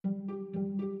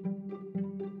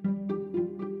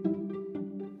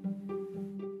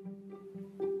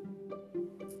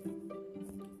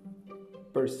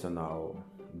personal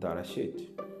datasheet.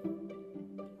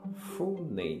 Full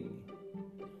name.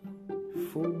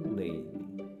 Full name.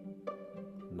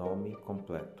 Nome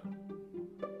completo.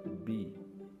 B.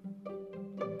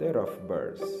 Date of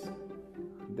birth.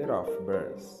 Date of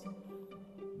birth.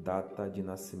 Data de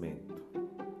nascimento.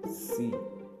 C.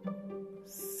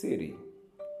 City.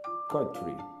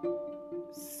 Country.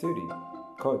 City.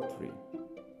 Country.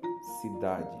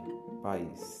 Cidade.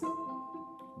 País.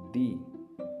 D.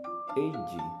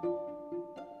 Age.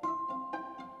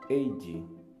 Age.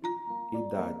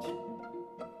 Idade.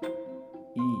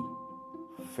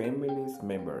 E. Families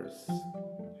members.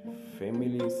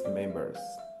 Families members.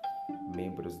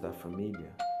 Membros da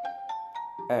família.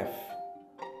 F.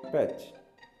 Pet.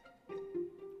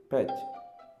 Pet.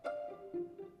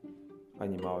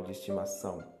 Animal de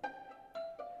estimação.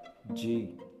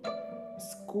 G.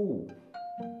 School.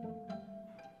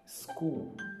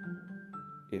 School.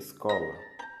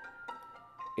 Escola.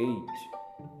 H.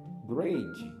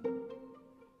 Grade.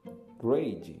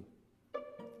 Grade.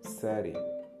 Série.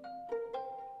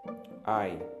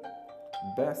 I.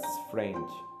 Best friend.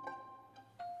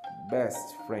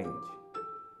 Best friend.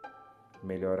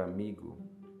 Melhor amigo.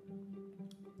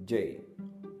 J.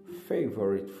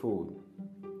 Favorite food.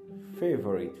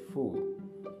 Favorite food.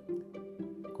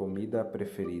 Comida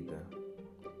preferida.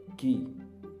 K.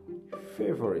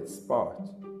 Favorite sport.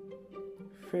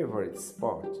 Favorite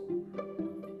sport.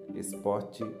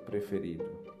 Esporte preferido.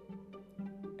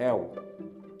 L.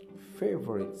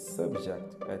 Favorite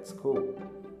subject at school.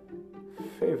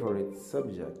 Favorite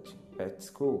subject at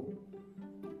school.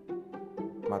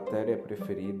 Matéria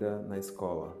preferida na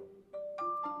escola.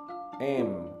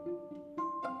 M.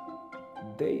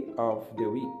 Day of the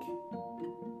week.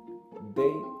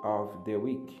 Day of the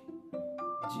week.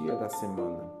 Dia da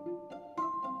semana.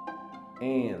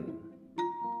 N.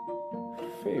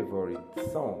 Favorite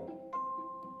song.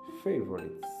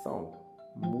 Favorite song.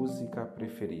 Música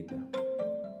preferida.